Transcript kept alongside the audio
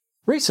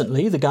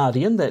Recently, The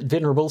Guardian, that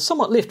venerable,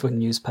 somewhat left-wing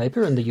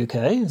newspaper in the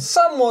UK...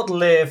 Somewhat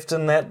left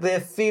in that they're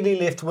fairly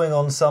left-wing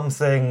on some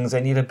things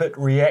and yet a bit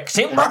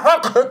reactive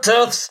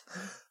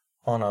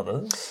on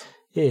others.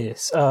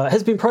 Yes,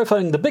 has been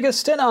profiling the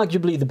biggest and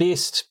arguably the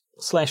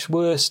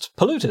best/worst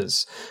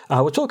polluters,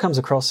 which all comes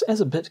across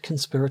as a bit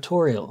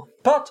conspiratorial.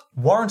 But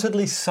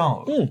warrantedly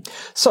so.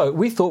 So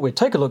we thought we'd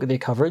take a look at their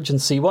coverage and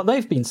see what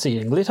they've been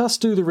seeing. Let us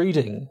do the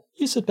reading.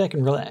 You sit back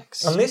and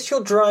relax. Unless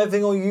you're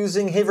driving or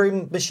using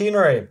heavy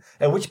machinery,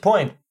 at which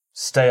point,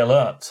 stay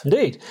alert.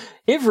 Indeed.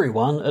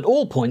 Everyone, at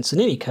all points in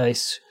any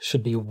case,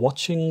 should be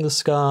watching the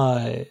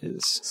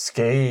skies.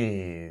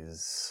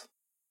 Skis.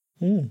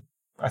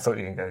 I thought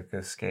you were going to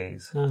go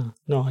skis. No,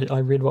 I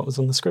read what was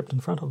on the script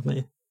in front of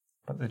me.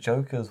 But the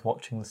Joker's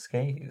watching the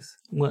skis.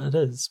 Well, it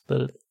is,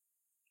 but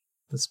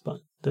it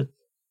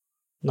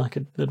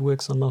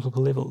works on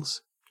multiple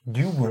levels.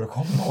 You work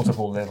on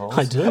multiple levels?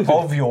 I do.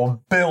 Of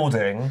your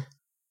building?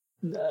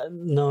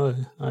 No,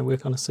 I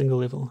work on a single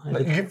level.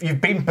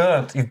 You've been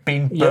burnt. You've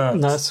been burnt. Yep,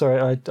 no,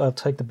 sorry, I'll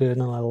take the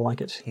burden and I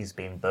like it. He's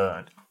been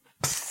burnt.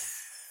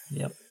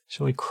 Yep.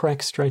 Shall we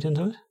crack straight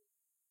into it?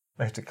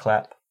 I have to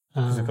clap.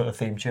 Because we've got a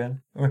theme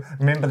tune.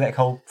 Remember that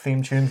whole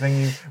theme tune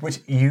thing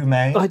which you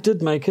made? I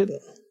did make it,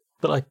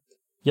 but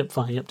Yep,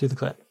 fine, do the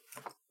clap.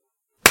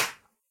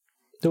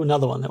 Do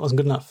another one, that wasn't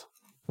good enough.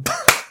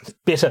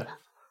 Better.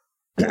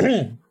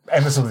 And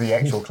this will be the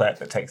actual clap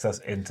that takes us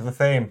into the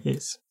theme.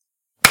 Yes.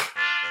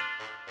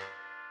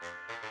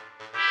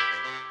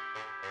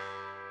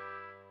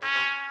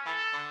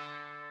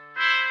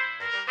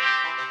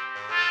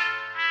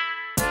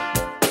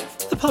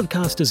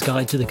 Podcaster's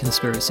Guide to the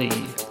Conspiracy,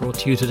 brought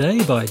to you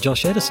today by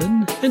Josh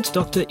Addison and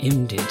Dr.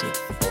 M. Dentith.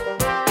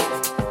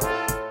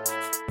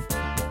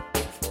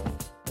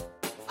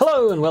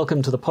 Hello and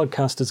welcome to the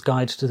Podcaster's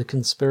Guide to the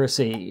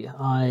Conspiracy.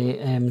 I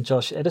am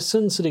Josh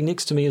Addison. Sitting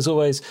next to me, as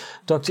always,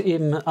 Dr.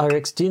 M.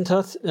 R.X.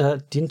 Dentith.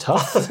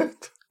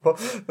 Well,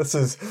 this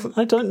is...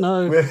 I don't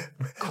know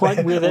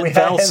quite where that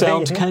vowel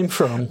sound came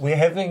from. We're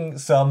having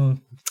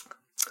some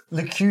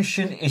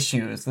locution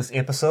issues this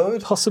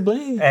episode.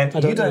 Possibly. And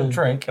you don't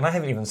drink, and I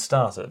haven't even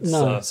started.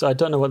 No, so I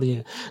don't know what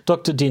the...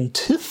 Dr.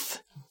 Dentith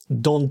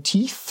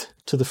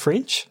to the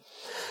French.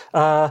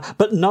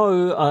 But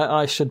no,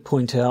 I should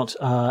point out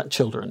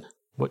children,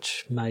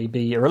 which may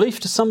be a relief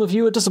to some of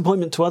you, a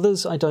disappointment to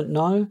others, I don't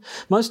know.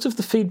 Most of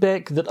the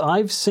feedback that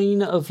I've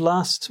seen of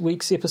last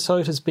week's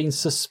episode has been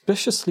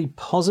suspiciously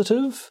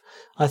positive.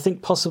 I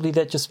think possibly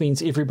that just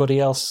means everybody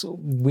else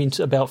went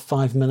about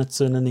 5 minutes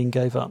in and then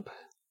gave up.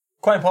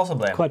 Quite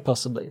possibly. Quite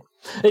possibly.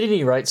 At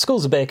any rate,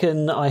 schools are back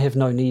in. I have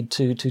no need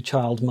to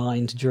child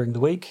mind during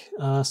the week,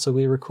 so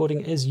we're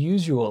recording as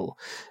usual.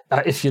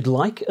 If you'd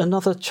like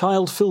another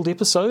child-filled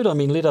episode,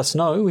 let us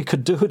know. We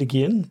could do it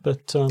again,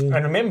 but... And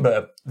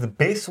remember, the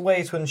best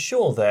way to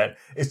ensure that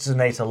is to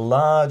donate a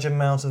large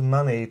amount of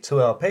money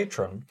to our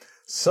patron,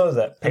 so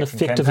that patron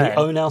and effectively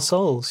own our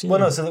souls. Yeah. Well,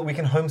 no, so that we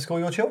can homeschool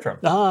your children.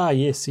 Ah,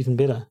 yes, even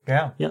better.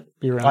 Yeah. Yep,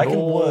 be around I can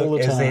all work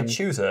the time. as their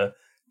tutor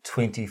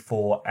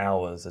 24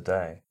 hours a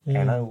day.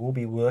 And I will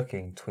be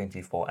working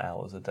 24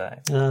 hours a day.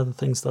 The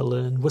things they'll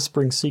learn.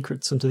 Whispering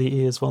secrets into their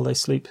ears while they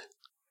sleep.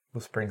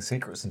 Whispering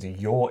secrets into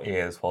your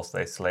ears whilst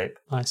they sleep.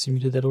 I assume you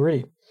did that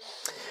already.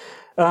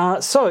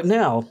 So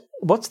now,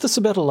 what's this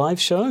about a live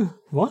show?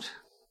 What?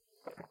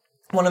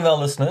 One of our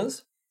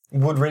listeners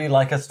would really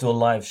like us to do a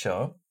live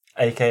show,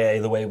 aka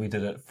the way we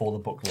did it for the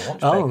book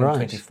launch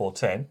back in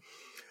 2014.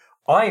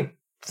 I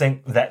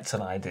think that's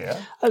an idea.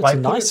 That's a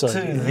nice put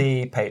it idea. To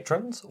the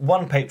patrons.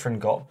 One patron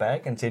got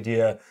back and said,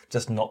 yeah,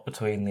 just not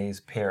between these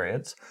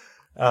periods.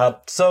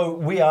 So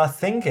we are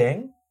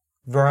thinking,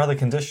 rather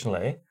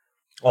conditionally,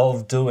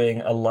 of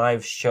doing a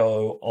live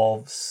show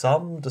of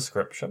some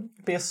description.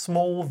 It'd be a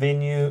small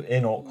venue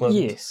in Auckland.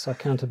 Yes, I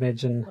can't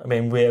imagine.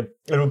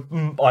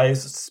 I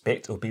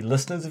suspect it'll be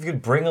listeners. If you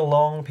could bring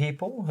along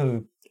people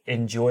who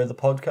enjoy the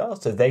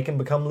podcast so they can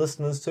become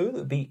listeners too,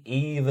 that'd be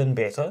even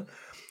better.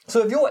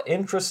 So if you're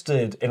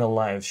interested in a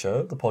live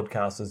show, the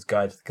Podcaster's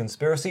Guide to the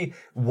Conspiracy,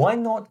 why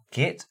not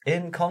get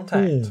in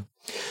contact?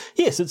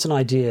 Yes, it's an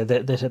idea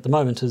that at the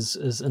moment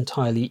is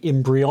entirely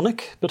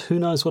embryonic, but who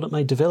knows what it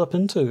may develop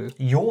into.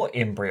 You're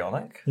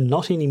embryonic?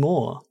 Not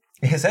anymore.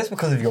 Yes, that's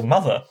because of your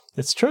mother.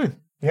 It's true.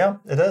 Yeah,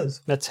 it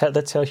is.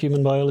 That's how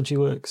human biology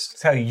works.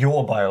 It's how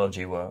your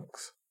biology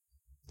works.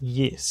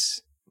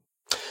 Yes.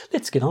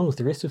 Let's get on with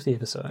the rest of the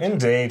episode.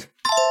 Indeed.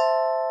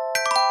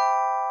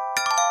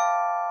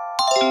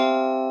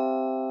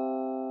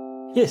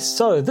 Yes,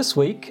 so this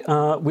week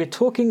we're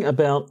talking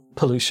about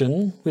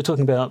pollution. We're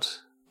talking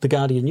about the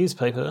Guardian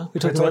newspaper.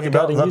 We're talking about the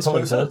Guardian newspaper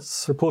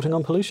polluters. Reporting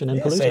on pollution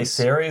and polluters. polluters. A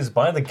series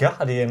by the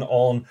Guardian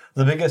on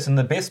the biggest and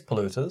the best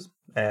polluters.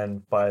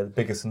 And by the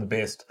biggest and the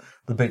best,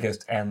 the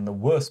biggest and the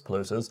worst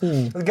polluters.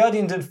 The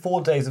Guardian did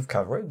 4 days of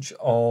coverage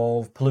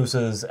of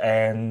polluters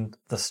and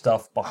the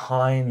stuff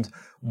behind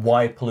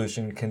why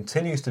pollution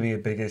continues to be a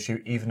big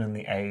issue even in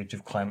the age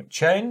of climate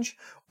change,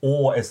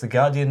 or as the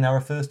Guardian now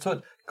refers to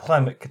it,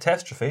 climate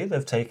catastrophe.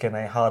 They've taken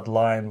a hard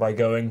line by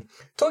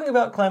talking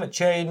about climate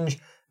change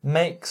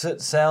makes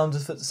it sound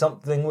as if it's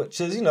something which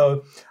is,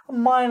 a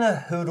minor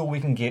hurdle we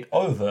can get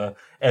over,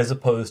 as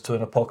opposed to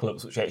an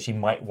apocalypse which actually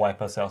might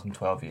wipe us out in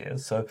 12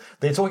 years. So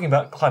they're talking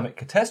about climate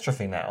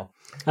catastrophe now.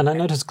 And I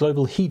noticed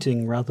global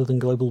heating rather than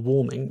global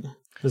warming.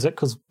 Is that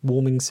because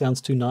warming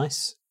sounds too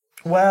nice?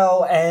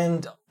 Well,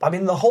 and I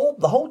mean the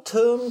whole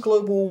term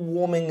global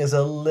warming is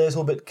a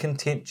little bit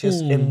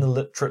contentious in the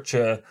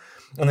literature,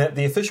 and that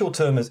the official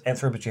term is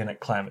anthropogenic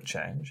climate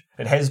change.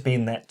 It has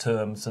been that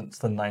term since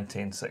the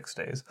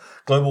 1960s.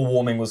 Global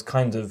warming was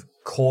kind of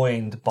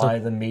coined by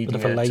the media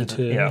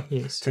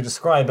to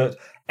describe it.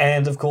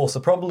 And of course,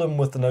 the problem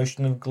with the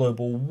notion of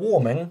global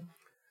warming,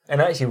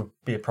 and actually would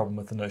be a problem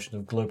with the notion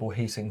of global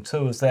heating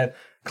too, is that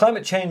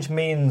climate change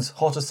means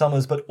hotter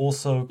summers but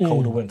also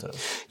colder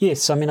winters.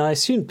 Yes, I mean, I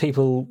assumed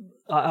people...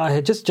 I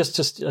had just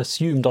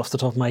assumed off the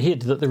top of my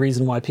head that the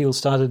reason why people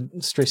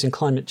started stressing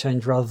climate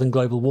change rather than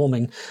global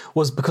warming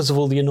was because of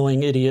all the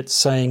annoying idiots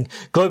saying,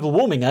 global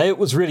warming, eh? It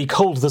was really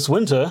cold this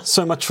winter,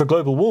 so much for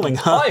global warming.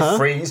 I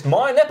freezed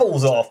my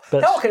nipples off.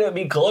 But how can it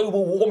be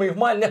global warming if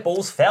my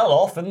nipples fell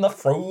off in the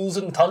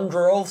frozen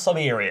tundra of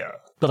Siberia?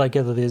 But I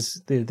gather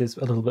there's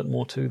a little bit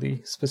more to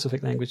the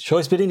specific language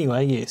choice. But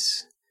anyway,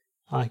 yes,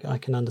 I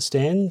can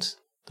understand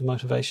the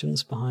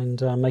motivations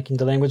behind making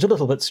the language a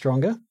little bit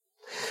stronger.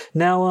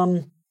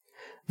 Now,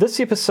 this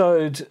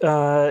episode,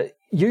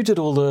 you did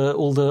all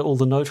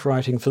the note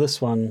writing for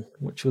this one,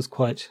 which was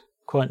quite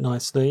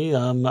nicely.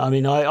 I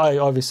mean, I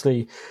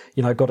obviously,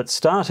 got it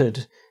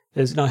started.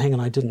 No, hang on,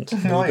 I didn't.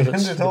 No, you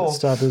didn't at all. It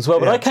started as well,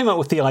 but I came up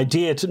with the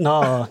idea to.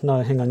 No,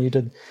 hang on, you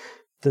did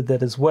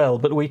that as well.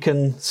 But we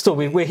can still.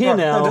 We're here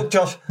now. No,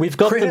 Josh, we've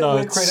got the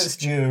notes. Where credit's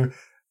due.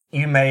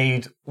 You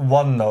made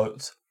one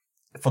note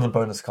for the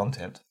bonus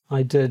content.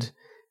 I did,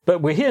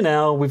 but we're here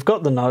now. We've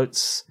got the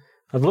notes.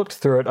 I've looked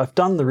through it. I've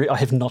done the. I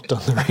have not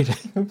done the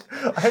reading.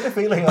 I had a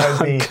feeling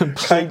I'd be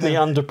completely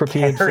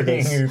underprepared for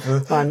this.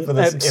 I'm for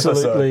this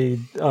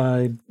absolutely.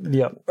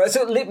 Yeah. Right,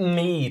 so let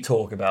me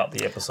talk about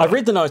the episode. I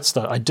read the notes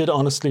though. I did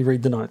honestly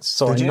read the notes,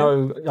 so did I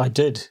know I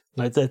did.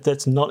 No,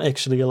 that's not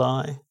actually a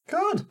lie.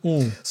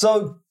 Good.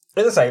 So,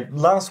 as I say,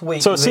 last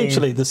week. So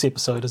essentially, this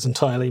episode is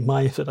entirely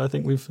my effort. I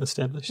think we've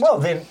established. Well,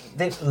 then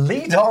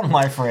lead on,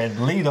 my friend.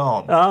 Lead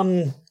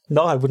on.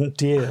 No, I wouldn't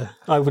dare.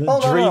 I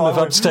wouldn't dream of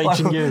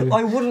upstaging you.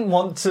 I wouldn't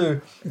want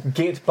to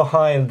get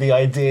behind the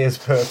ideas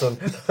person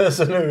who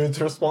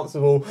is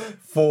responsible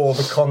for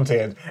the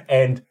content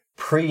and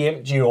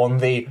preempt you on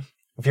the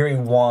very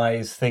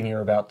wise thing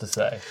you're about to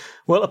say.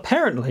 Well,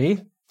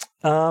 apparently,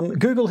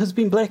 Google has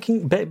been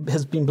blacking.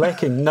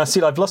 No,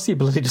 see, I've lost the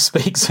ability to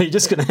speak, so you're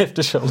just going to have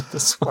to shoulder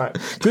this one.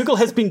 Right. Google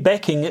has been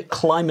backing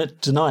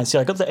climate deny. See,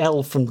 I got the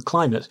L from the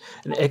climate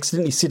and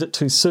accidentally said it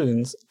too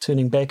soon,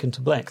 turning back into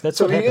black. That's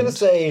what happened. You're going to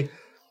say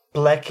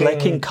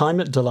blacking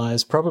climate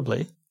deliahs,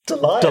 probably.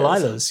 Delilahs?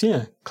 Delilahs,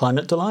 yeah.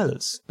 Climate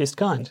delilahs. Best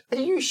kind. Are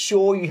you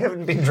sure you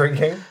haven't been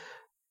drinking?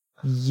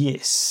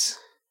 Yes.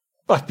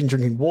 I've been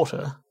drinking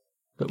water,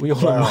 but we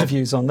all know my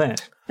views on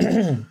that.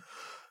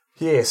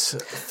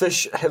 Yes,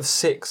 fish have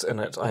sex in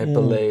it, I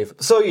believe.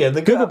 So yeah,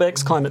 the Google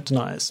backs climate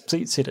deniers.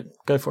 See, it said it.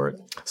 Go for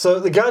it. So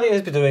The Guardian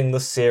has been doing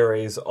this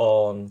series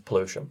on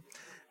pollution,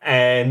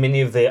 and many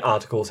of their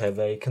articles have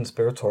a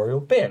conspiratorial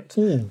bent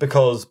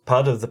because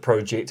part of the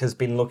project has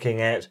been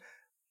looking at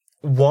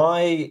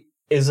why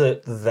is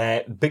it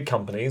that big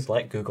companies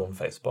like Google and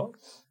Facebook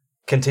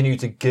continue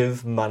to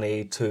give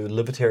money to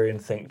libertarian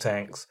think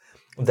tanks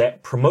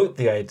that promote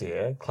the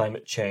idea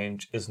climate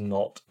change is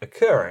not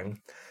occurring.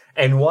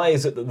 And why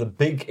is it that the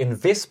big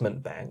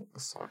investment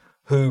banks,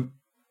 who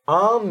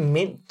are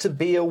meant to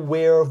be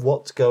aware of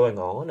what's going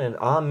on and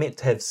are meant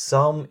to have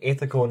some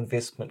ethical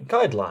investment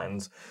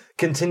guidelines,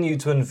 continue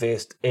to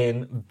invest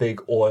in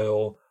big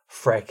oil,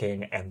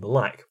 fracking, and the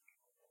like?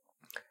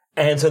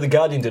 And so The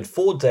Guardian did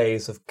 4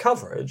 days of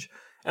coverage,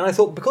 and I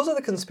thought because of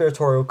the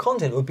conspiratorial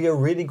content, it would be a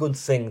really good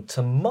thing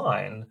to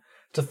mine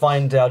to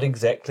find out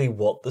exactly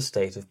what the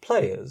state of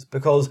play is.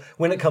 Because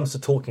when it comes to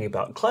talking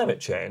about climate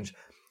change,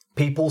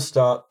 people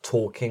start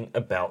talking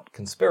about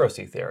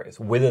conspiracy theories,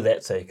 whether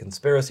that's a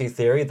conspiracy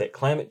theory that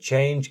climate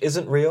change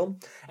isn't real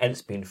and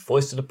it's been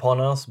foisted upon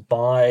us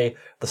by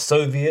the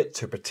Soviets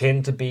who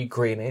pretend to be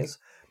greenies,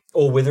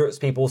 or whether it's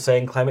people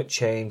saying climate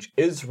change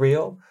is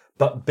real,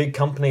 but big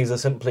companies are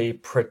simply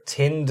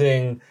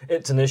pretending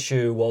it's an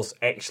issue whilst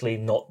actually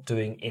not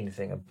doing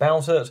anything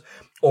about it,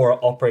 or are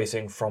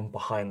operating from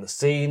behind the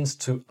scenes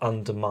to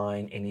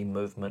undermine any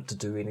movement to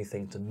do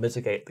anything to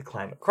mitigate the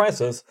climate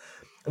crisis.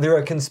 There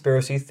are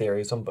conspiracy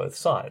theories on both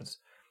sides.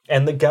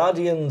 And The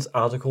Guardian's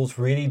articles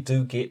really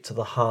do get to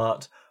the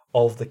heart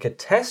of the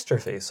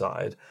catastrophe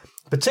side,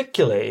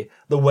 particularly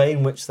the way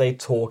in which they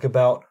talk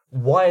about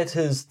why it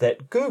is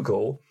that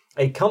Google,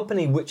 a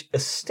company which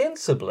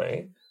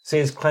ostensibly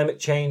says climate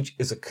change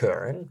is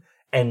occurring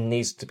and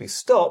needs to be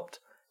stopped,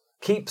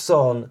 keeps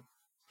on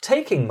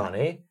taking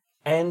money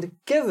and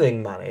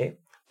giving money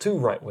to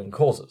right-wing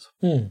causes.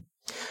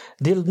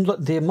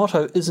 Their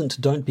motto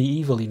isn't "Don't be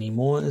evil"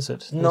 anymore, is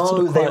it?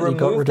 No, they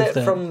removed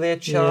that from their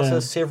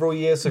charter several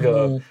years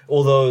ago,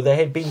 although they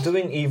had been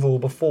doing evil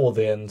before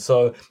then,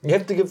 so you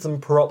have to give them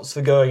props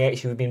for going,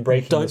 actually, we've been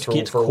breaking this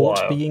rule for a while. Don't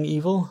get caught being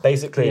evil?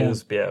 Basically, it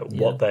was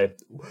what they...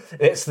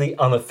 It's the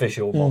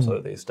unofficial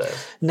motto these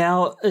days.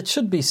 Now, it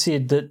should be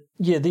said that,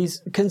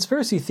 these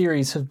conspiracy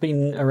theories have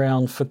been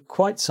around for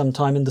quite some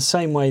time in the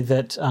same way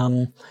that...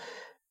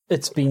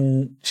 it's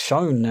been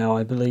shown now,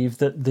 I believe,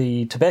 that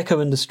the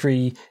tobacco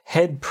industry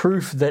had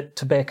proof that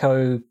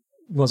tobacco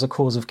was a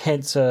cause of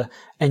cancer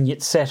and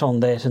yet sat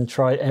on that and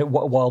tried,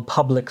 while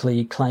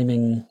publicly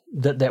claiming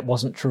that that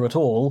wasn't true at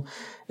all.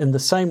 In the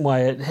same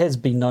way, it has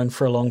been known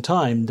for a long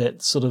time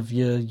that sort of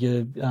your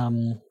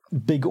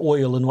big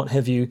oil and what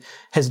have you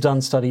has done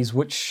studies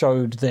which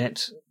showed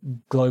that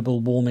global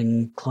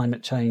warming,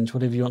 climate change,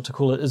 whatever you want to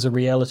call it, is a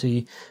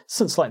reality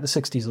since like the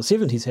 60s or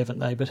 70s, haven't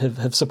they? But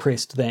have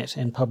suppressed that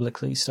and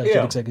publicly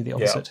stated exactly the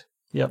opposite.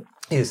 Yep.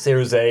 Yes, there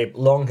is a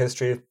long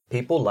history of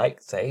people like,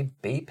 say,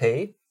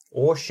 BP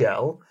or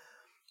Shell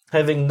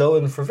having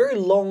known for a very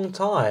long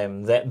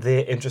time that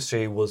their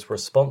industry was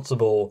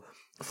responsible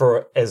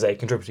as a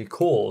contributory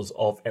cause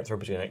of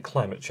anthropogenic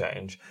climate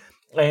change.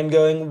 And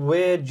going,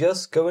 we're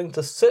just going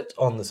to sit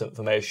on this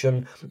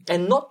information,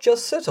 and not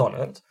just sit on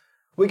it,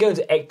 we're going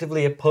to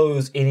actively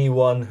oppose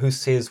anyone who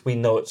says we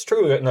know it's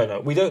true. No,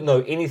 we don't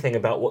know anything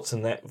about what's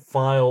in that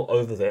file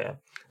over there.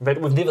 In fact,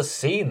 we've never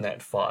seen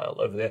that file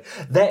over there.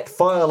 That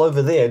file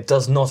over there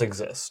does not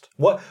exist.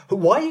 Why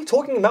are you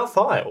talking about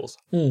files,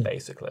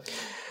 basically?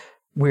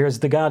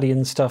 Whereas the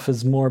Guardian stuff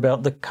is more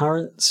about the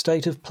current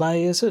state of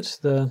play, is it?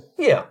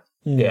 Yeah.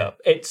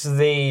 It's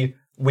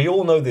we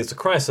all know there's a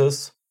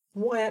crisis.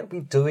 Why aren't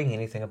we doing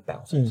anything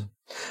about it?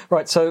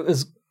 Right, so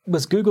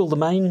was Google the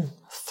main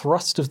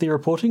thrust of the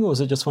reporting, or was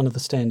it just one of the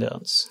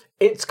standouts?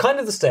 It's kind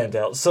of the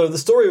standout. So the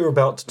story we're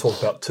about to talk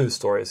about, two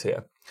stories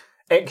here,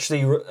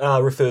 actually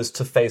refers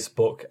to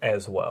Facebook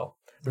as well.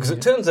 Because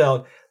it turns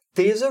out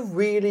there's a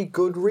really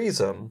good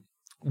reason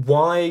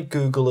why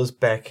Google is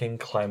backing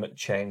climate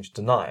change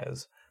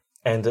deniers.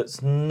 And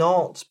it's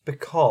not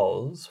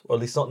because, or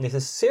at least not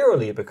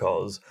necessarily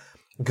because,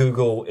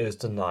 Google is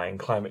denying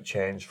climate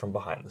change from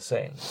behind the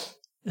scenes.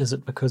 Is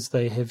it because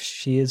they have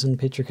shares in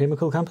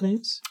petrochemical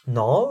companies?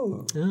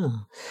 No.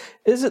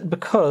 Is it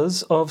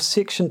because of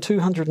Section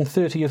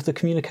 230 of the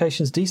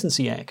Communications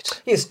Decency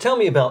Act? Yes, tell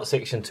me about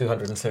Section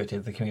 230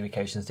 of the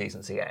Communications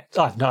Decency Act.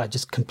 No, I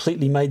just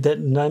completely made that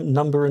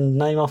number and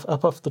name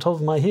up off the top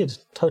of my head.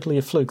 Totally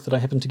a fluke that I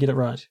happened to get it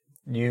right.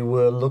 You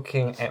were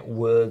looking at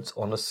words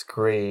on a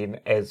screen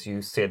as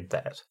you said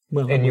that.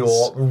 Well, in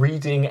your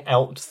reading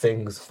out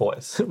things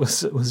voice. It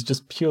was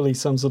just purely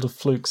some sort of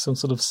fluke, some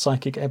sort of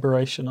psychic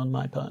aberration on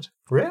my part.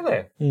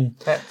 Really?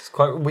 That's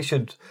quite... We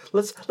should...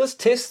 Let's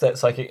test that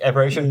psychic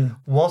aberration.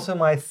 What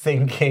am I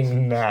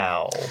thinking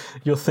now?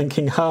 You're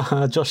thinking,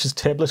 Josh's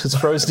tablet is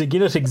frozen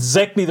again at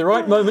exactly the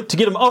right moment to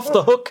get him off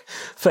the hook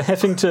for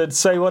having to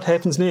say what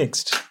happens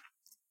next.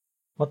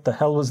 What the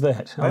hell was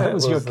that? That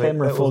was your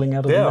camera falling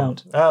out of the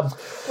mount.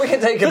 We can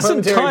take a momentary break. This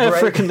entire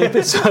freaking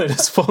episode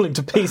is falling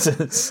to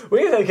pieces.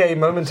 We can take a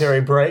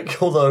momentary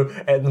break, although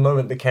at the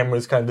moment the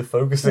camera's kind of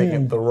focusing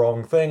at the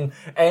wrong thing.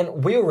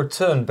 And we'll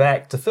return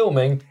back to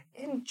filming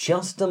in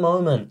just a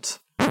moment.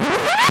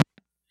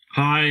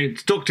 Hi,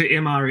 it's Dr.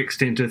 MR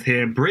Extentith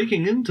here,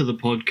 breaking into the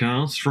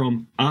podcast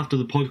from after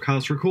the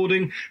podcast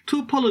recording to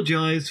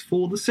apologise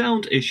for the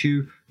sound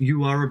issue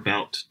you are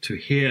about to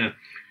hear.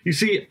 You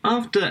see,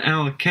 after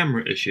our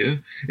camera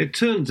issue, it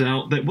turns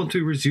out that once we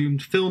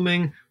resumed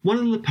filming, one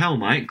of the lapel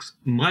mics,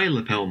 my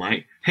lapel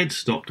mic, had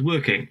stopped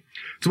working.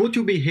 So what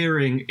you'll be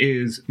hearing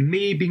is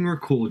me being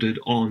recorded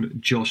on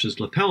Josh's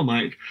lapel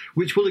mic,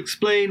 which will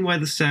explain why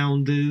the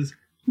sound is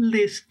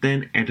less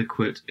than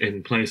adequate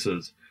in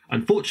places.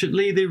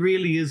 Unfortunately, there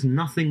really is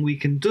nothing we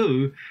can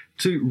do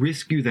to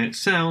rescue that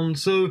sound,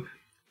 so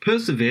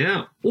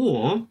persevere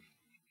or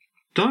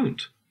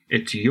don't.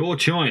 It's your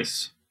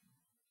choice.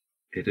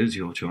 It is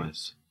your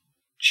choice.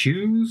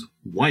 Choose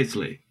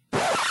wisely.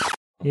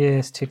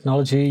 Yes,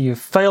 technology, you've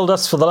failed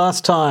us for the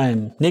last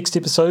time. Next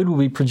episode will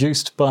be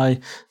produced by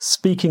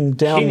speaking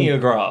down...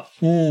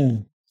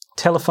 Kineograph.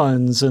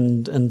 Telephones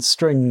and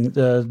string,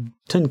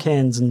 tin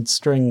cans and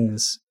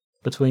strings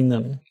between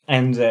them.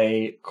 And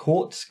a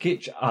court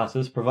sketch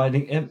artist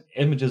providing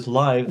images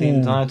live the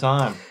entire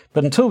time.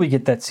 But until we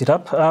get that set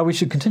up, we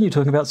should continue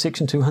talking about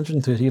Section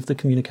 230 of the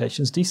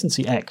Communications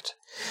Decency Act,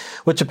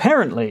 which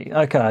apparently,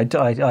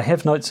 I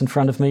have notes in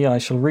front of me, I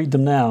shall read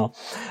them now.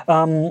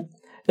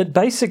 It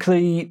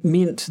basically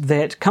meant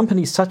that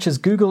companies such as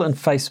Google and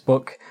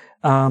Facebook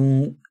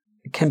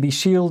can be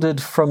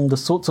shielded from the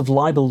sorts of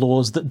libel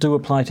laws that do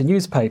apply to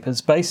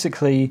newspapers.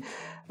 Basically,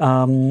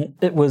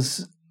 it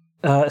was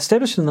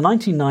established in the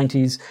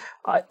 1990s.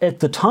 At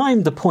the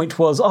time, the point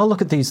was, oh,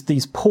 look at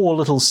these poor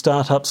little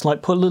startups,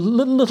 like poor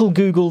little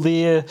Google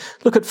there.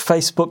 Look at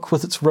Facebook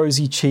with its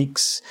rosy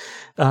cheeks.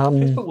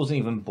 Facebook wasn't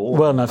even born.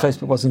 Well, no,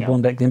 Facebook wasn't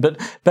born back then. But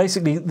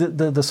basically,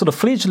 the sort of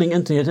flegeling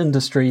internet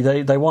industry,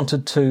 they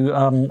wanted to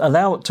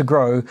allow it to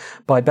grow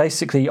by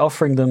basically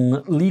offering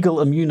them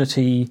legal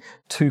immunity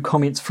to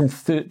comments from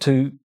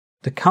to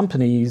the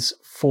companies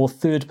for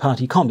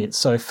third-party comments.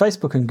 So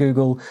Facebook and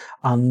Google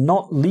are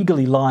not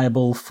legally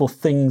liable for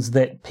things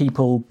that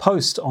people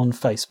post on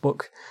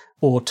Facebook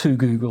or to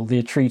Google.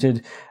 They're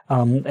treated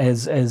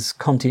as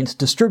content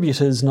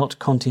distributors, not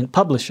content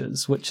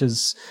publishers, which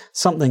is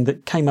something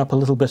that came up a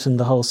little bit in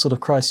the whole sort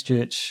of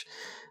Christchurch,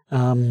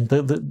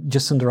 the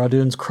Jacinda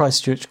Ardern's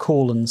Christchurch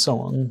call and so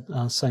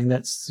on, saying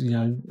that's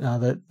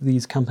that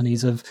these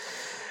companies have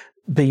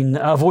been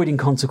avoiding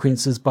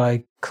consequences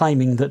by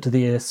claiming that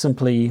they're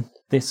simply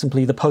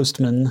the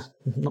postman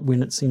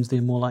when it seems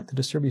they're more like the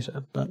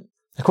distributor. But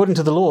according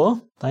to the law,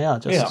 they are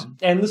just...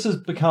 Yeah, and this has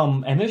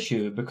become an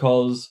issue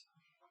because,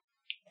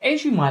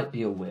 as you might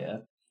be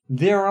aware,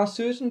 there are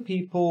certain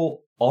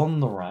people on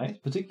the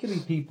right,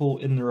 particularly people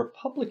in the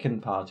Republican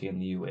Party in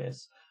the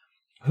US,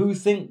 who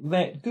think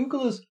that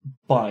Google is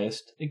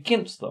biased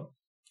against them.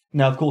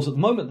 Now, of course, at the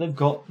moment, they've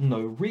got no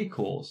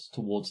recourse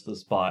towards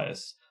this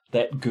bias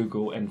that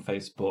Google and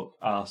Facebook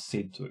are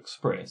said to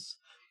express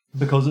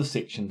because of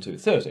Section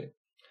 230.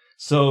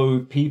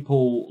 So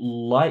people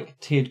like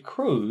Ted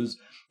Cruz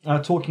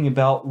are talking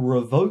about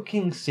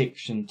revoking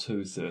Section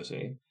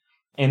 230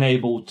 and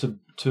able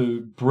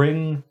to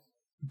bring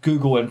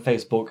Google and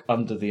Facebook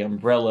under the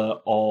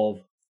umbrella of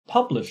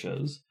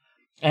publishers,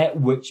 at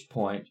which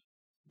point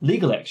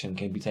legal action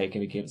can be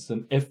taken against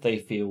them if they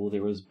feel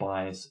there is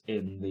bias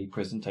in the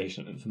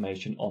presentation of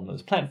information on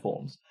those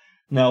platforms.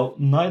 Now,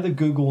 neither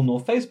Google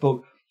nor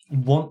Facebook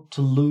want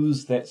to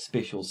lose that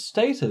special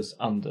status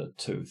under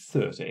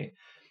 230.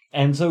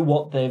 And so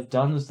what they've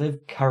done is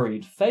they've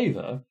curried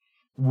favour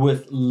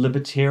with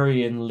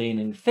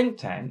libertarian-leaning think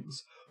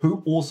tanks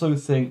who also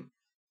think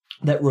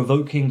that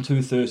revoking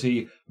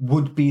 230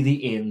 would be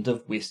the end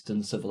of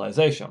Western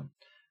civilization.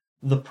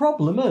 The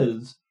problem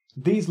is,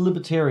 these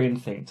libertarian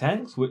think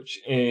tanks, which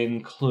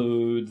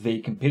include the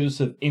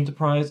Competitive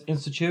Enterprise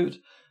Institute,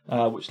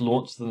 which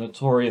launched the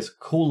notorious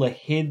Cooler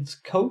Heads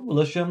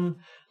Coalition,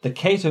 the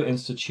Cato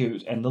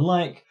Institute, and the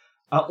like,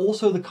 are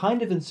also the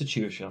kind of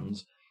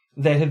institutions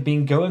that have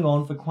been going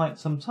on for quite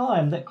some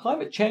time that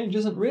climate change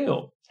isn't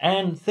real,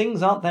 and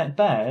things aren't that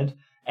bad,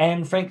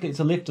 and frankly it's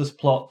a leftist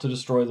plot to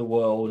destroy the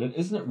world, and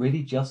isn't it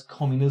really just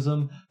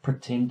communism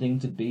pretending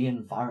to be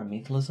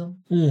environmentalism?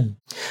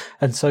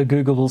 And so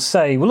Google will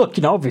say, well,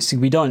 look, obviously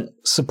we don't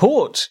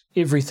support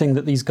everything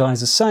that these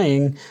guys are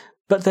saying,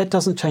 but that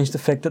doesn't change the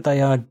fact that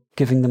they are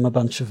giving them a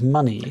bunch of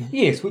money.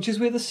 Yes, which is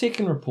where the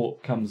second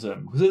report comes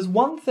in. Because there's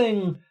one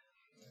thing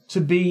to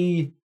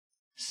be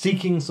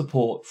seeking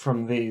support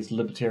from these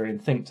libertarian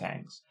think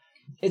tanks.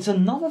 It's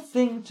another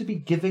thing to be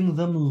giving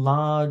them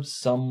large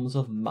sums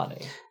of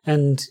money.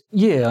 And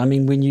yeah, I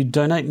mean, when you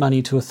donate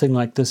money to a thing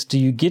like this, do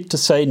you get to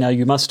say, now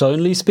you must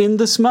only spend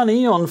this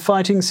money on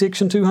fighting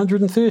Section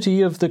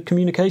 230 of the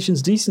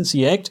Communications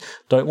Decency Act?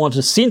 Don't want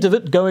a cent of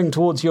it going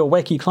towards your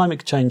wacky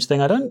climate change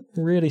thing. I don't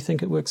really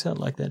think it works out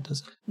like that,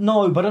 does it?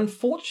 No, but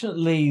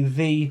unfortunately,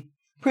 the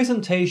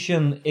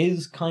presentation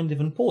is kind of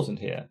important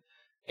here,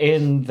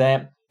 in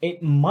that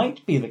it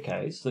might be the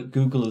case that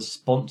Google is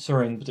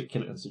sponsoring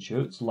particular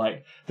institutes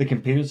like the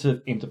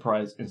Competitive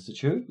Enterprise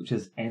Institute, which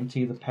is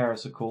anti the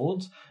Paris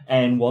Accords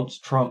and wants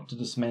Trump to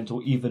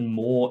dismantle even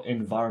more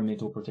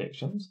environmental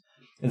protections.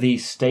 The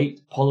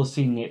State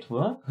Policy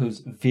Network, who's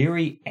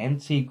very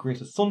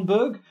anti-Greta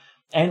Thunberg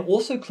and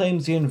also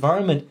claims the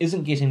environment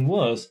isn't getting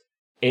worse,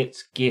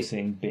 it's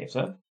getting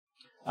better.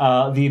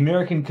 The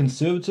American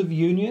Conservative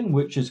Union,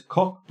 which is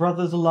Koch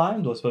brothers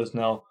aligned, or I suppose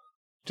now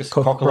just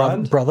Koch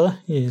aligned. Brother,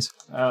 yes.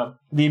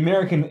 The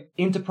American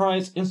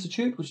Enterprise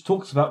Institute, which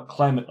talks about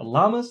climate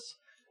alarmists.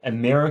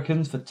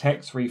 Americans for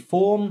Tax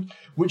Reform,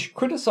 which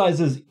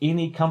criticizes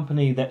any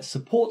company that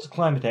supports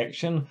climate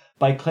action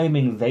by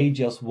claiming they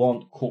just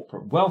want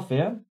corporate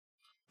welfare.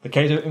 The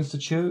Cato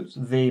Institute,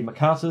 the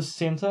MacArthur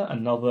Center,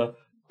 another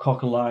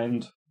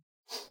Koch-aligned...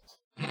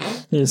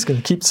 You're just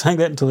going to keep saying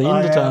that until the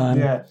end of time.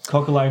 Yeah,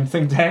 Koch-aligned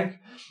think tank.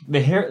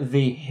 The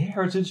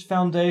Heritage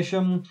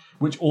Foundation,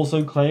 which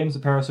also claims the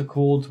Paris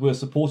Accords were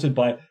supported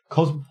by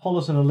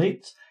cosmopolitan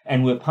elites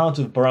and were part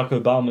of Barack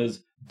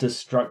Obama's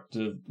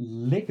destructive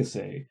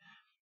legacy.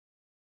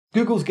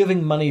 Google's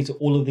giving money to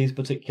all of these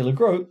particular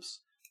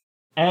groups,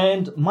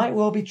 and might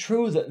well be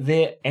true that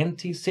they're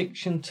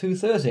anti-Section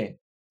 230.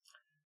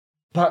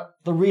 But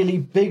the really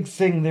big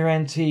thing they're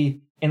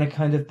anti in a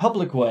kind of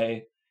public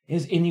way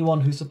is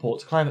anyone who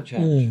supports climate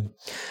change.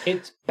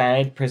 It's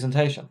bad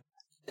presentation.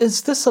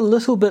 Is this a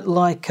little bit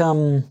like,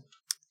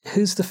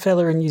 who's the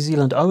fella in New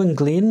Zealand? Owen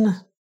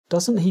Glenn?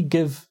 Doesn't he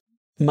give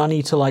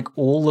money to like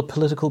all the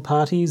political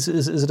parties?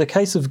 Is it a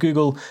case of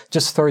Google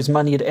just throws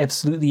money at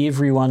absolutely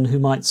everyone who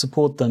might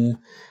support them,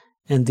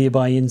 and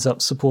thereby ends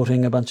up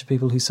supporting a bunch of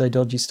people who say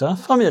dodgy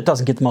stuff. I mean, it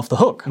doesn't get them off the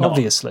hook,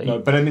 obviously. No,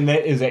 but I mean,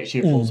 that is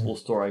actually a plausible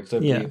story, because I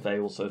believe Yeah. they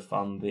also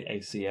fund the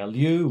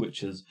ACLU,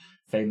 which is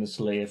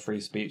famously a free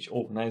speech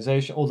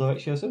organisation, although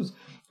actually I suppose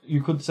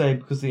you could say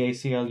because the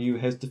ACLU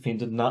has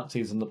defended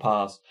Nazis in the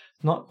past,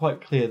 it's not quite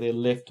clear they're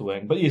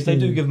left-wing. But yes, they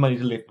do give money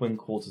to left-wing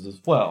causes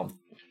as well,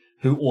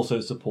 who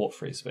also support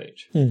free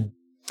speech.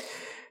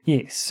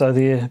 Yes, so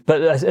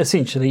but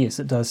essentially, yes,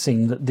 it does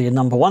seem that their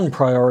number one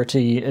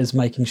priority is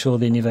making sure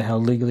they're never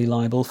held legally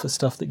liable for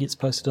stuff that gets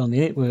posted on the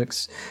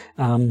networks,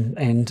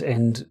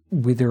 and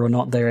whether or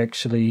not they're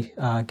actually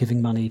giving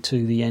money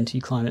to the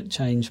anti-climate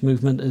change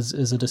movement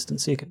is a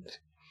distant second.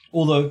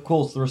 Although, of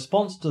course, the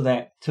response to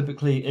that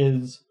typically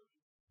is,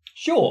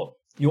 sure,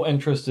 your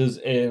interest is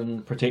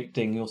in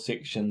protecting your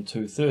Section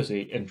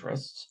 230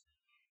 interests.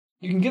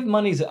 You can give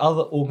money to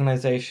other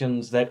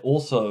organisations that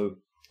also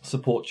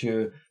support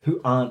you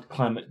who aren't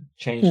climate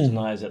change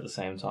deniers at the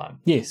same time.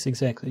 Yes,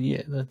 exactly.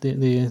 Yeah,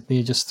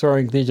 they're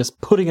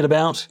just putting it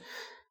about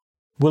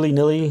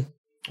willy-nilly.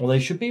 Well, they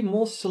should be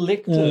more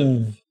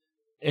selective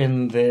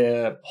in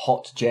their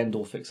hot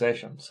Jandal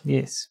fixations.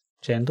 Yes,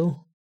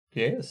 Jandal.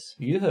 Yes,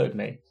 you heard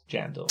me,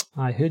 Jandal.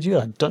 I heard you.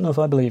 I don't know if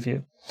I believe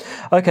you.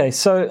 Okay,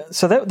 so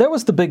that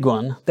was the big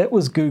one. That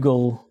was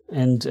Google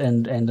and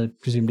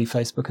presumably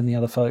Facebook and the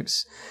other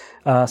folks.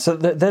 So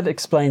that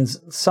explains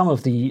some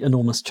of the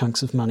enormous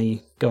chunks of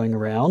money going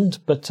around.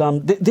 But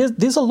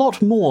there's a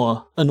lot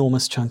more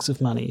enormous chunks of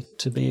money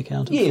to be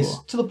accounted for.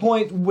 Yes, to the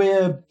point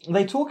where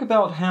they talk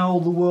about how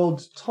the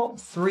world's top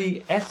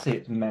 3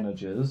 asset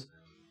managers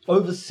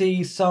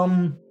oversee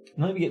some,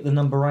 let me get the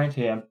number right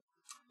here,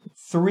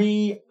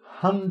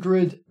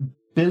 $300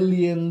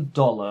 billion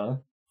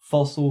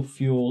fossil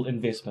fuel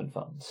investment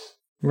funds.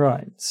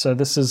 Right. So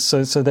this is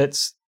so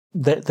that's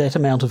that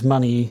amount of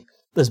money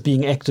is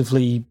being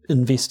actively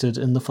invested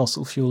in the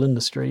fossil fuel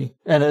industry,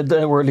 and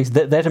or at least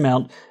that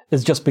amount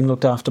is just being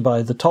looked after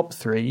by the top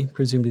 3.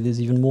 Presumably,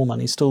 there's even more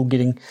money still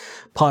getting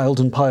piled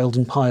and piled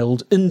and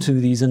piled into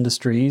these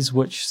industries,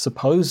 which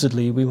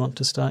supposedly we want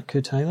to start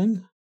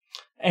curtailing.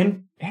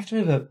 And you have to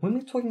remember, when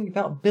we're talking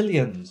about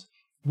billions,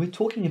 we're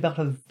talking about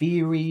a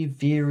very,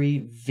 very,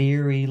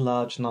 very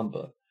large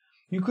number.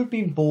 You could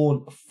be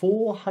born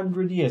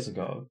 400 years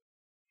ago,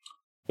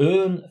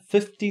 earn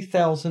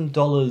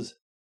 $50,000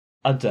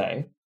 a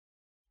day,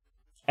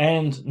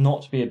 and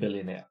not be a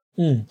billionaire.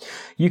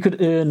 You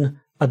could earn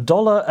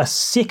 $1 a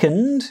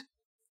second.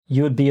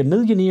 You would be a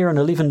millionaire in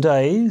 11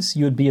 days.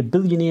 You would be a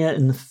billionaire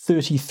in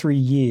 33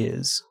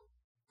 years,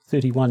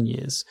 31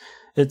 years.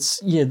 It's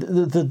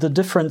the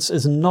difference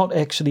is not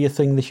actually a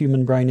thing the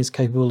human brain is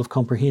capable of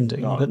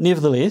comprehending. No. But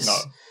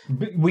nevertheless,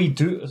 We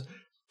do,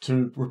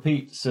 to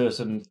repeat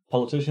certain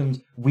politicians,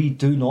 we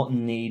do not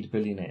need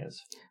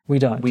billionaires. we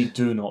don't. We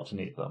do not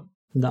need them.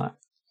 No.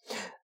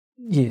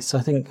 Yes,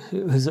 I think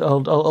his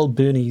old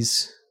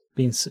Bernie's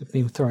been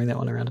throwing that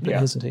one around a bit,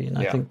 hasn't he? And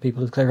I think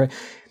people have clarified.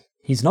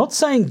 He's not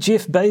saying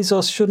Jeff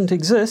Bezos shouldn't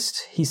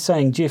exist. He's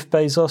saying Jeff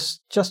Bezos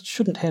just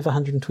shouldn't have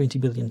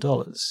 $120 billion.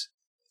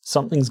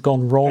 Something's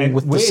gone wrong And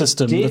with the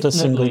system that a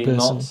single we're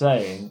person... not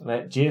saying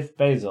that Jeff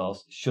Bezos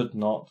should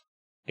not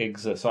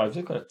exist. So I've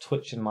just got a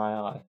twitch in my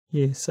eye.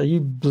 Yes, are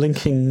you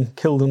blinking,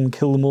 kill them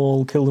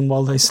all, kill them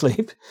while they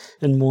sleep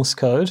in Morse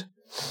code?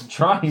 I'm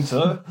trying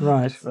to.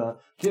 Right.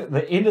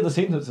 The end of the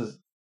sentence is...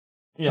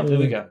 Yeah, there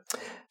we go.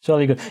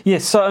 Jolly good.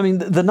 Yes, so I mean,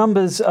 the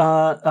numbers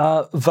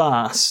are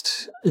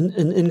vast,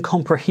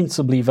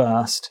 incomprehensibly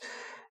vast,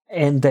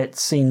 and that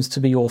seems to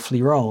be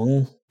awfully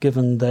wrong,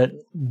 given that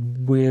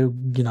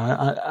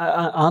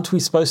aren't we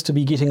supposed to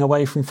be getting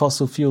away from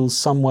fossil fuels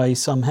some way,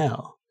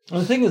 somehow?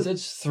 And the thing is,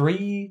 it's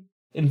 3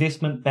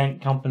 investment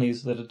bank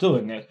companies that are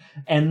doing it,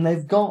 and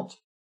they've got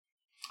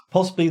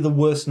possibly the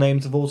worst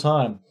names of all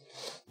time.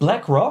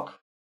 BlackRock,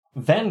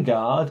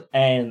 Vanguard,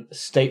 and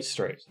State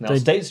Street. Now,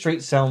 State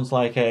Street sounds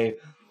like a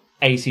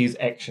 80s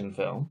action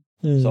film,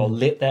 so I'll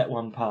let that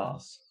one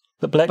pass.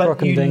 But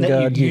BlackRock and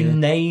Vanguard, you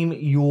name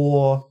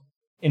your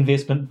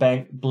investment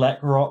bank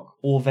BlackRock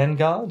or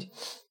Vanguard?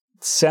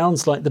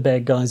 Sounds like the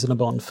bad guys in a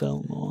Bond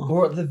film.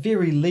 Or at the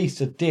very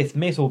least, a death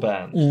metal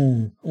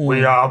band.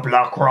 We are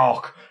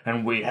BlackRock,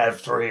 and we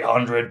have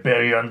 $300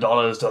 billion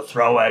to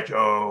throw at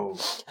you.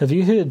 Have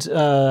you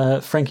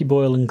heard Frankie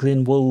Boyle and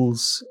Glenn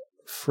Wool's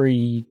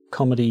free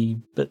comedy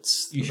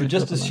bits? You should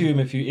just assume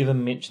if you ever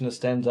mention a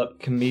stand-up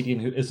comedian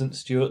who isn't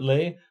Stuart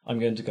Lee, I'm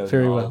going to go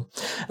very well.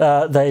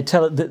 They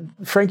tell it that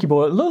Frankie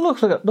Boyle.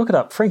 Look it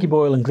up. Frankie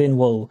Boyle and Glenn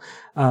Wool.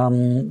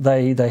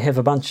 They have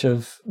a bunch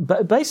of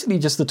basically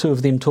just the two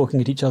of them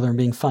talking at each other and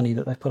being funny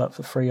that they put up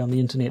for free on the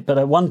internet. But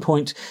at one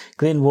point,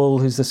 Glenn Wool,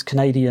 who's this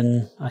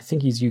Canadian, I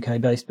think he's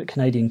UK based, but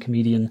Canadian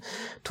comedian,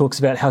 talks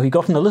about how he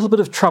got in a little bit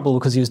of trouble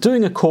because he was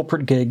doing a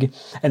corporate gig,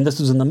 and this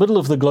was in the middle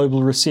of the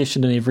global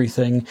recession and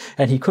everything,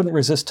 and he couldn't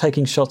resist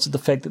taking shots at the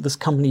fact that this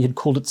company had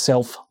called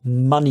itself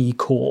Money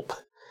Corp,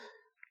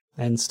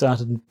 and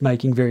started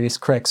making various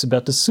cracks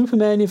about, does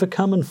Superman ever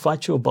come and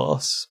fight your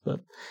boss?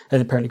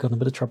 And apparently got in a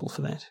bit of trouble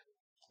for that.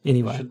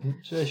 Anyway.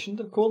 They shouldn't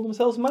have called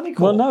themselves Money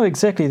Corp. Well, no,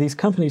 exactly. These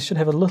companies should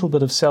have a little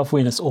bit of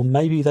self-awareness, or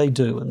maybe they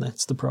do, and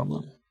that's the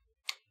problem.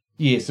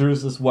 Yes, there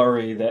is this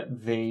worry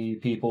that the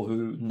people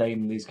who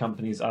name these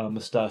companies are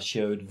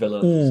mustachioed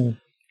villains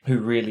who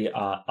really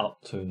are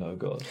up to no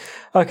good.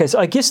 Okay, so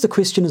I guess the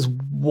question is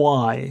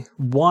why?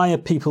 Why are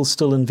people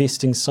still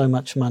investing so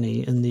much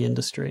money in the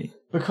industry?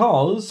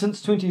 Because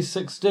since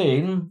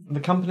 2016, the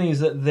companies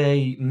that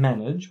they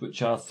manage,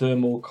 which are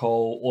thermal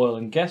coal, oil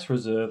and gas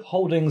reserve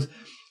holdings,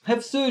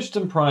 have surged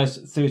in price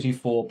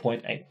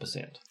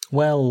 34.8%.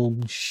 Well,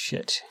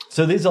 shit.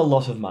 So there's a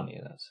lot of money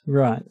in it.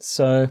 Right,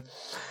 so...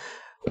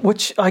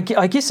 Which I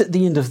guess at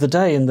the end of the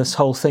day in this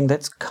whole thing,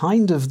 that's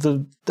kind of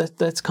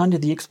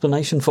the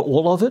explanation for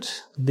all of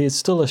it. There's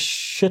still a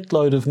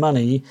shitload of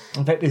money.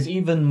 In fact, there's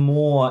even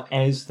more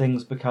as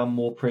things become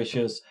more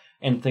precious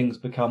and things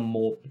become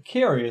more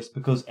precarious,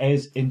 because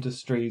as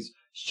industries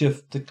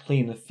shift to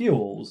cleaner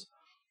fuels,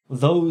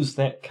 those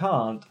that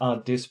can't are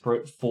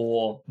desperate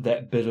for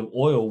that bit of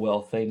oil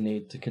wealth they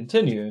need to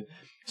continue,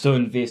 so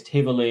invest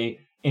heavily,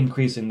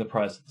 increasing the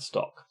price of the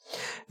stock.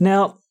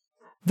 Now,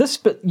 this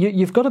bit,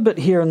 you've got a bit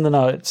here in the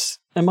notes.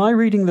 Am I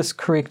reading this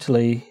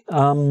correctly?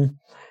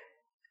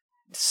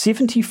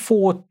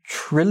 $74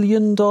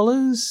 trillion?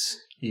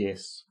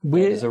 Yes, that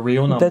is a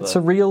real number. That's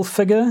a real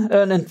figure.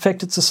 And in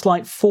fact, it's a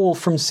slight fall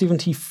from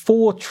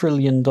 $74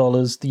 trillion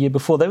the year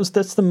before.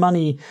 That's the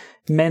money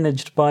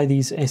managed by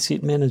these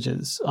asset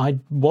managers.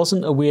 I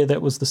wasn't aware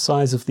that was the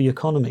size of the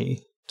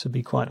economy, to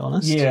be quite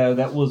honest. Yeah,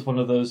 that was one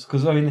of those.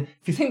 Because, I mean,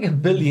 if you think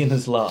 $1 billion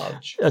is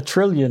large. $1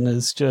 trillion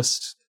is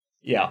just...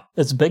 Yeah.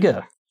 It's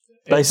bigger.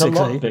 Basically, it's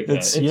a lot bigger.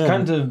 It's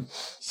kind of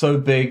so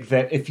big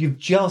that if you've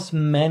just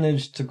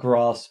managed to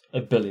grasp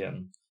 $1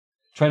 billion,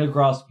 trying to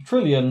grasp $1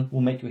 trillion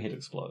will make your head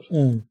explode.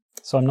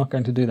 So I'm not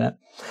going to do that.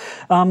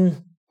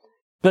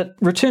 But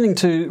returning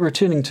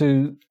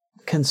to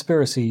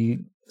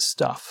conspiracy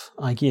stuff,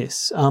 I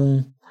guess.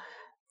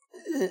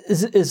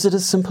 Is it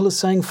as simple as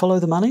saying follow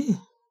the money?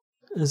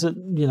 Is it,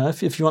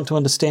 if you want to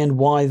understand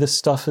why this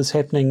stuff is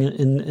happening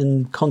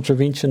in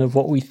contravention of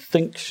what we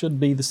think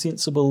should be the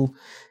sensible,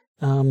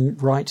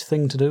 right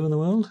thing to do in the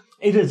world?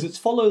 It is. It's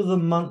follow the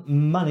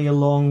money,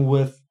 along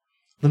with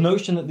the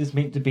notion that there's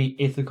meant to be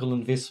ethical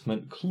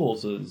investment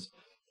clauses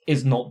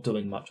is not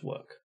doing much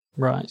work.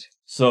 Right.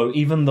 So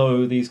even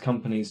though these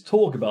companies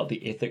talk about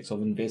the ethics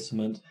of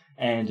investment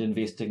and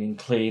investing in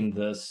clean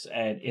this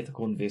and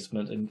ethical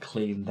investment in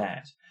clean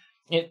that,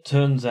 it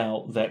turns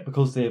out that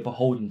because they're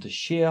beholden to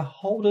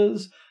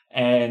shareholders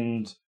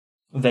and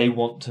they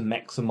want to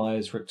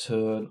maximize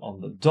return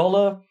on the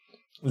dollar,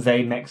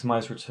 they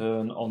maximize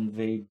return on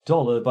the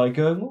dollar by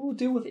going, well, we'll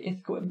deal with the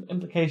ethical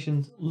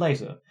implications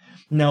later.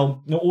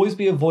 Now, there'll always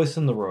be a voice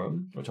in the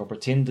room, which I'll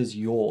pretend is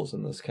yours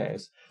in this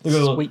case. They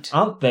go, Sweet.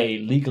 aren't they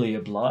legally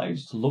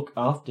obliged to look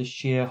after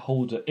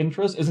shareholder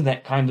interests? Isn't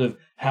that kind of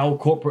how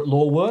corporate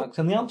law works?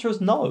 And the answer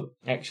is no,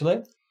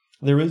 actually.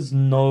 There is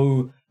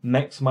no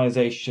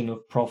maximization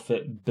of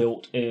profit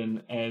built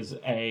in as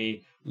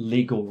a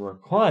legal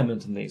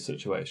requirement in these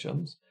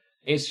situations.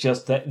 It's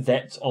just that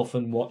that's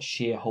often what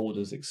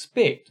shareholders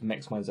expect,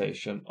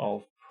 maximization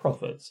of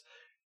profits.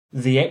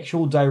 The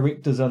actual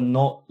directors are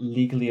not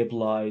legally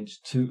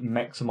obliged to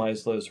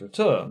maximize those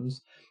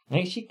returns.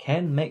 They actually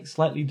can make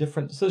slightly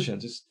different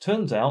decisions. It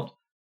turns out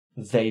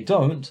they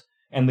don't,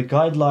 and the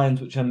guidelines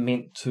which are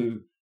meant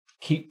to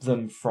keep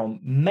them from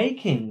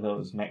making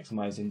those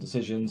maximizing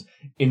decisions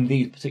in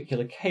these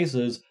particular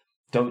cases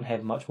don't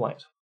have much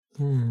weight.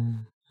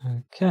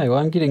 Okay, well,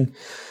 I'm getting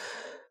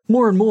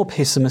more and more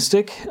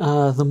pessimistic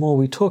the more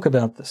we talk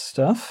about this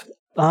stuff.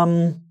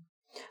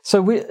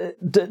 So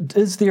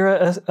is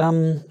there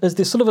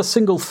sort of a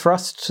single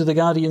thrust to the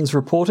Guardian's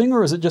reporting,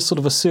 or is it just sort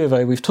of a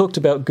survey? We've talked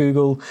about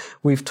Google,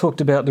 we've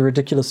talked about the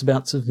ridiculous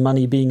amounts of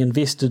money being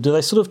invested. Do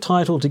they sort of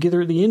tie it all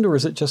together at the end, or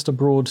is it just a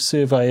broad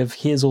survey of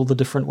here's all the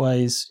different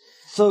ways?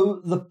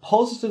 So the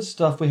positive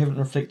stuff we haven't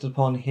reflected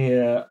upon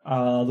here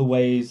are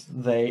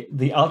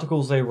the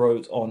articles they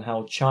wrote on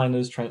how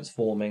China's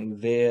transforming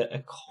their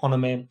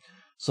economy.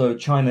 So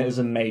China is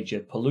a major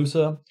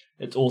polluter.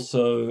 It's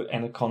also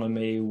an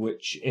economy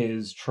which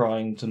is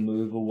trying to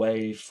move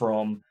away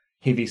from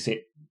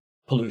heavy-set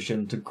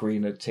pollution to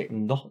greener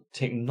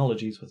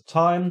technologies with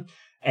time,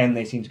 and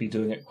they seem to be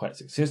doing it quite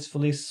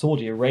successfully.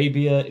 Saudi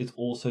Arabia is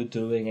also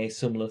doing a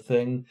similar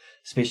thing,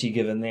 especially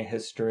given their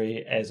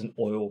history as an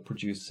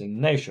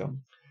oil-producing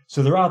nation.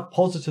 So there are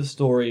positive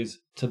stories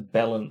to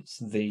balance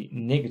the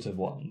negative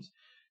ones.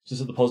 Just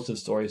that the positive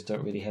stories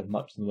don't really have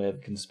much in the way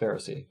of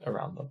conspiracy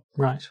around them.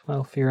 Right,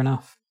 well, fair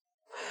enough.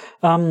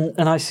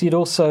 And I see it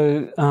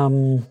also,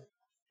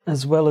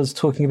 as well as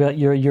talking about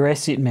your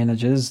asset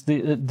managers,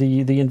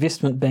 the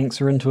investment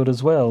banks are into it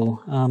as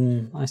well.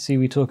 I see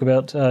we talk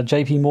about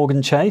JP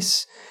Morgan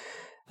Chase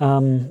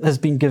has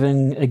been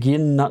giving,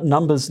 again,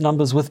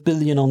 numbers with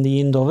billion on the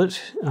end of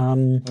it.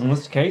 In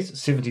this case,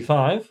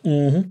 75.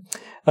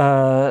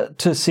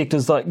 To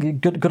sectors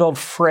like good old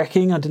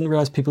fracking. I didn't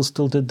realise people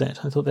still did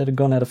that. I thought that had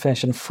gone out of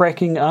fashion.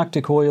 Fracking,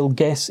 Arctic oil,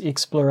 gas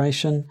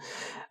exploration.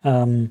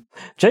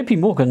 JP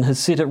Morgan has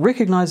said it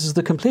recognises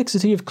the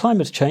complexity of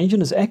climate change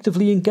and is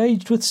actively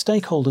engaged with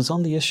stakeholders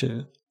on the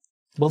issue.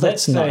 Well,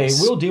 that's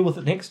nice. We'll deal with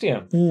it next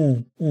year.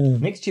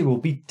 Next year we'll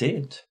be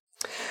dead.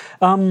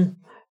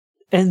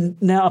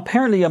 And now,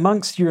 apparently,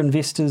 amongst your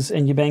investors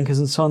and your bankers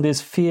and so on, there's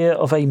fear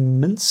of a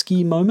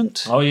Minsky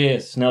moment. Oh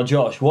yes. Now,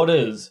 Josh, what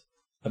is?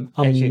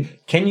 Actually,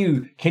 can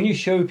you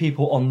show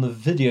people on the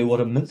video what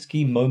a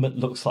Minsky moment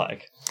looks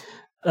like?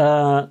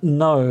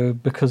 No,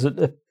 because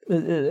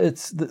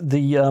it's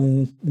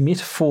the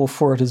metaphor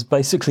for it is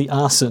basically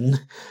arson.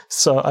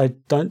 So I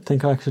don't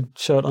think I could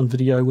show it on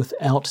video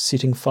without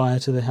setting fire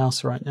to the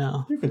house right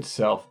now. You could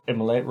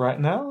self-immolate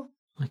right now.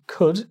 I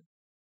could.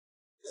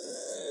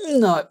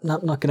 No,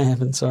 not going to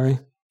happen. Sorry.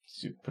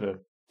 You put a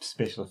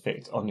special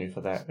effect on you for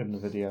that in the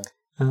video.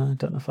 I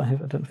don't know if I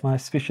have. I don't know if my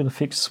special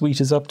effects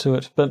suite is up to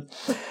it. But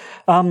so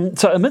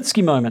a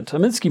Minsky moment. A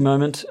Minsky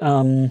moment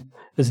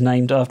is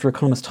named after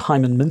economist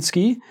Hyman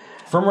Minsky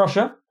From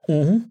Russia.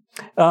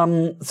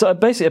 So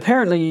basically,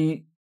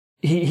 apparently,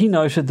 he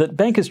noted that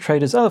bankers,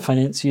 traders, other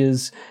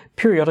financiers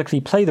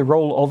periodically play the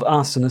role of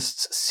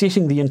arsonists,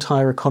 setting the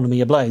entire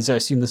economy ablaze. I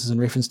assume this is in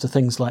reference to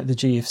things like the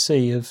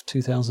GFC of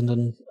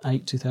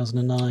 2008,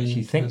 2009.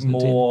 You think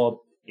more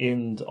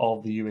end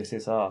of the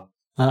USSR.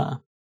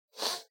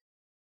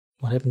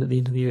 What happened at the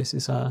end of the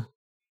USSR?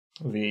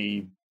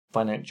 The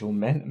financial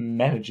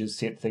managers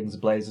set things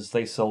ablaze as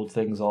they sold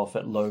things off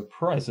at low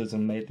prices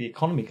and made the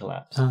economy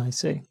collapse. I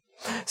see.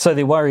 So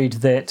they're worried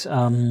that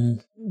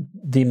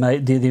there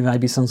may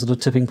be some sort of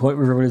tipping point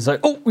where everybody's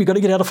like, oh, we've got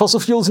to get out of fossil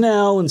fuels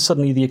now, and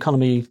suddenly the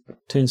economy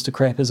turns to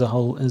crap as a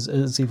whole, as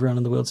everyone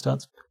in the world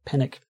starts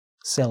panic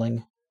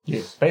selling.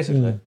 Yes,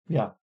 basically,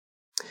 yeah.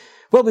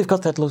 Well, we've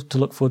got that to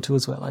look forward to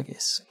as well, I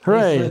guess.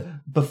 Hooray! Yes,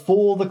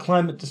 before the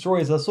climate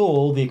destroys us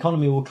all, the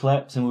economy will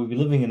collapse and we'll be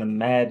living in a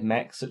Mad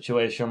Max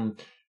situation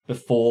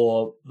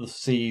before the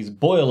seas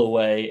boil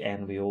away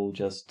and we all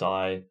just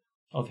die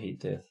of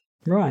heat death.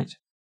 Right.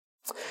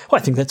 Well,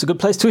 I think that's a good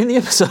place to end the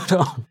episode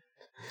on.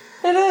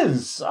 It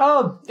is.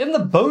 In the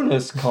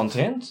bonus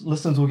content,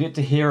 listeners will get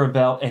to hear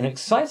about an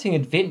exciting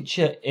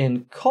adventure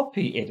in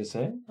copy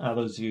editing.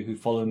 Those of you who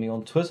follow me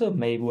on Twitter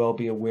may well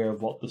be aware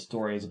of what the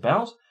story is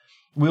about.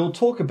 We'll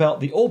talk about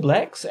the All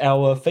Blacks,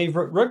 our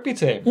favourite rugby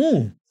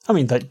team. I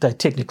mean, they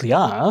technically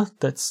are.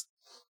 That's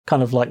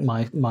kind of like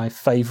my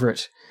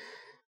favourite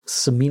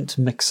cement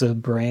mixer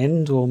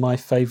brand or my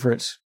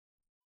favourite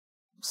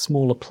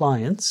small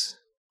appliance.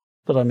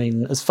 But I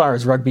mean, as far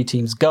as rugby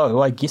teams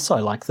go, I guess I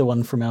like the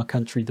one from our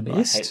country the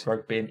best. I hate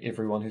rugby and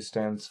everyone who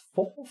stands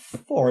for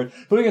it.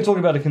 But we're going to talk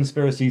about a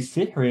conspiracy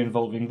theory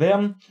involving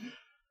them,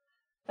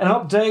 an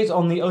update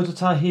on the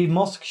Otatahi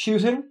mosque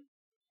shooting,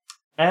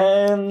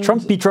 and...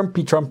 Trumpy.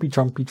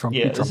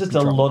 Yeah, there's just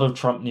a lot of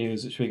Trump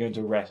news which we're going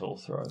to rattle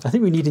through. I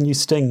think we need a new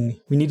sting.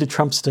 We need a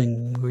Trump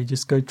sting. We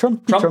just go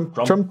Trump.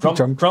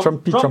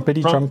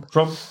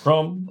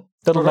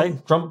 That'll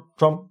make Trump.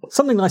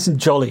 Something nice and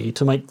jolly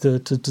to make to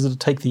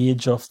take the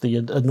edge off the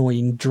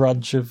annoying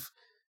drudge of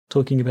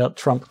talking about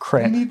Trump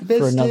crap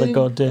for another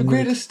goddamn the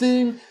greatest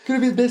sting. Could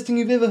it be the best thing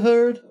you've ever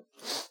heard?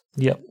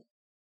 Yep.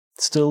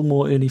 Still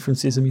more Ernie from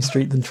Sesame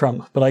Street than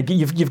Trump, but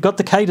you've got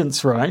the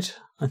cadence right.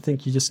 I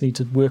think you just need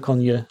to work on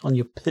your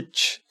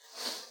pitch.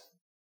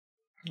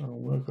 I'll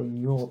work on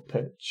your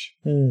pitch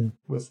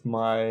with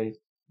my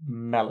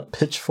mallet.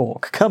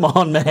 Pitchfork. Come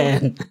on,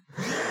 man.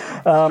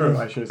 True,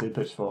 I should have said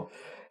pitchfork.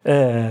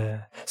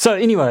 So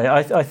anyway,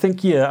 I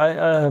think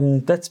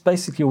that's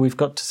basically all we've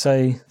got to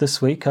say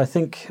this week. I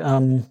think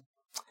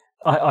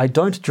I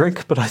don't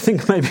drink, but I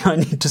think maybe I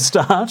need to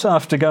start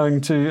after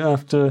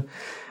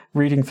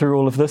reading through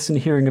all of this and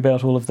hearing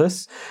about all of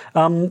this.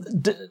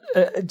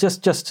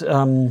 Just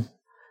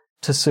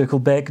to circle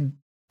back,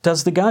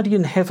 does the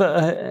Guardian have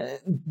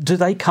do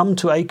they come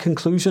to a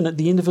conclusion at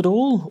the end of it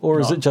all, or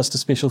is it just a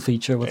special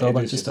feature with a whole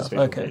bunch of stuff?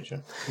 Okay.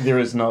 Feature. There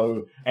is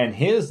no, and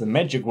here's the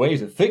magic way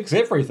to fix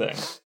everything.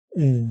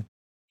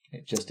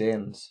 It just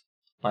ends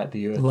like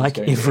the earth. Like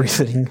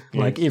everything.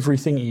 Yes. Like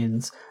everything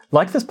ends.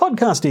 Like this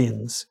podcast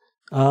ends.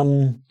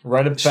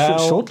 Right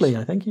about... shortly,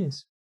 I think,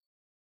 yes.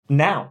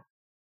 Now.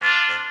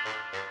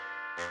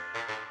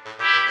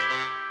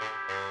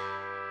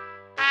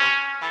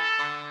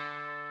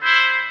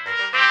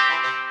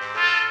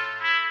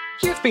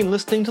 You've been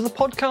listening to the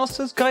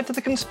Podcaster's Guide to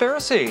the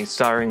Conspiracy,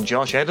 starring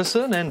Josh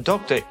Addison and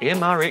Dr.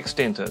 M.R.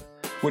 Extended,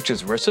 which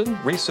is written,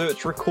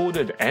 researched,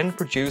 recorded, and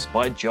produced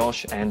by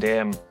Josh and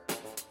M.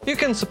 You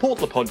can support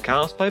the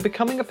podcast by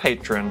becoming a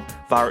patron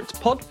via its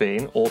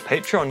Podbean or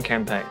Patreon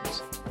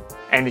campaigns.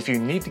 And if you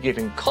need to get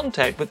in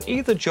contact with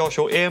either Josh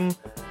or M,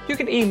 you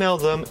can email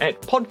them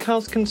at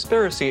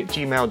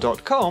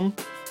podcastconspiracy@gmail.com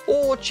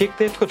or check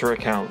their Twitter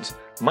accounts,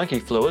 Monkey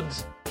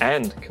Fluids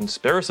and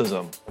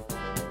Conspiracism.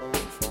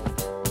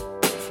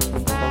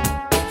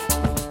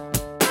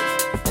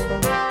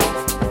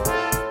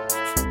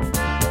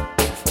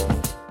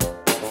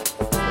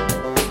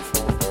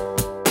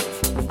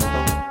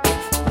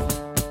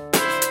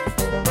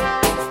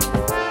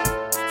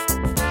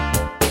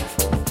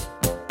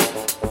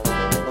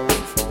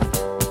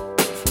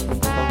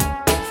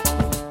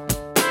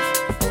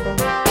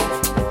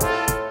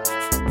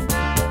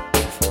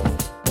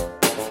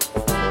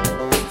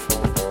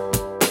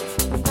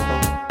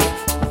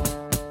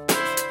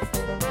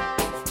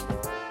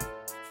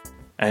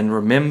 And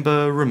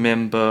remember,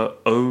 remember,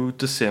 oh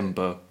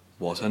December,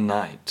 what a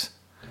night.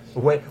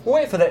 Wait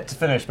for that to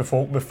finish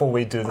before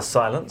we do the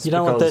silence. You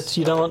don't want that.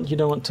 You don't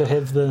want to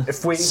have the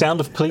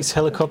sound of police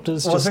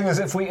helicopters. Well, the thing is,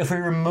 if we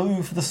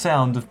remove the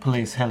sound of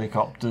police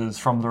helicopters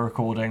from the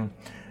recording,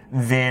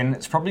 then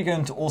it's probably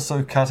going to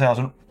also cut out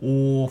an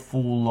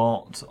awful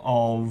lot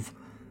of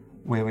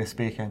where we're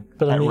speaking.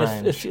 But I at mean,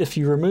 range. if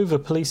you remove a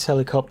police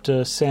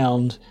helicopter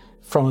sound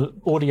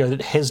from audio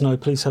that has no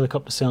police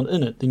helicopter sound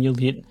in it, then you'll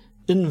get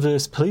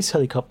inverse police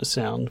helicopter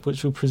sound,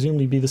 which will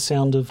presumably be the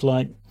sound of,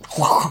 like,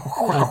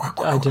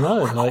 I don't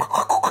know, like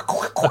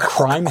a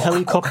crime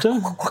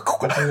helicopter?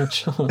 I'm not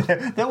sure.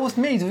 That was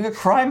me doing a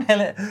crime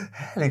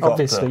helicopter.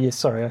 Obviously, yes,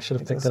 sorry, I should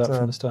have picked that up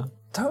from the start.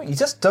 You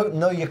just don't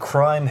know your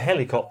crime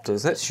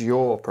helicopters. That's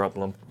your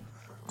problem.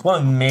 It's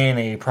one of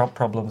many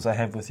problems I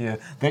have with you.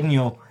 Then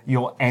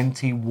your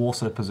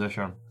anti-water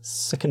position.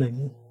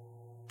 Sickening.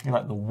 You're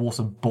like the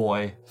water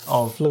boy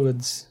of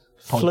Fluids.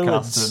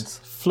 podcasters.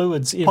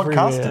 Fluids everywhere.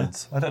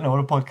 Podcasters. I don't know what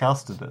a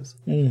podcasted is.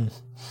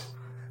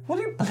 Will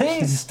you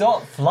please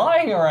stop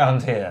flying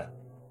around here?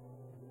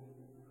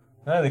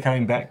 No, they're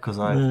coming back because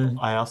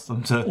I asked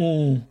them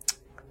to.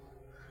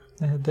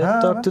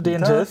 That Dr.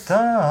 Dentith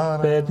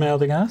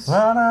bad-mouthing us.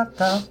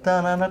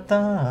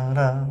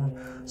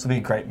 This will be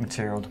great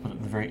material to put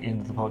at the very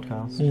end of the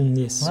podcast.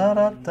 Yes. Do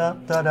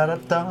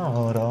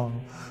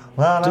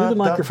the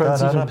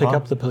microphones even pick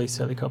up the police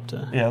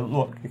helicopter? Yeah,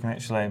 look, you can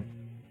actually.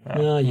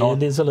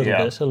 There's a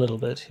little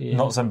bit. Yeah.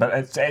 Not so,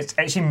 but it's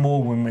actually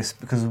more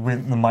because the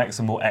mics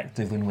are more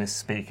active when we're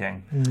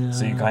speaking.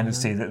 So you kind of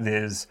see that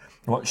there's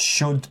what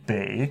should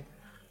be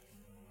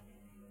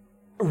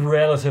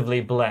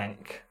relatively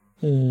blank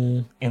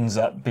ends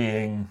up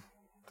being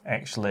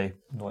actually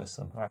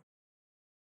noisome. Right.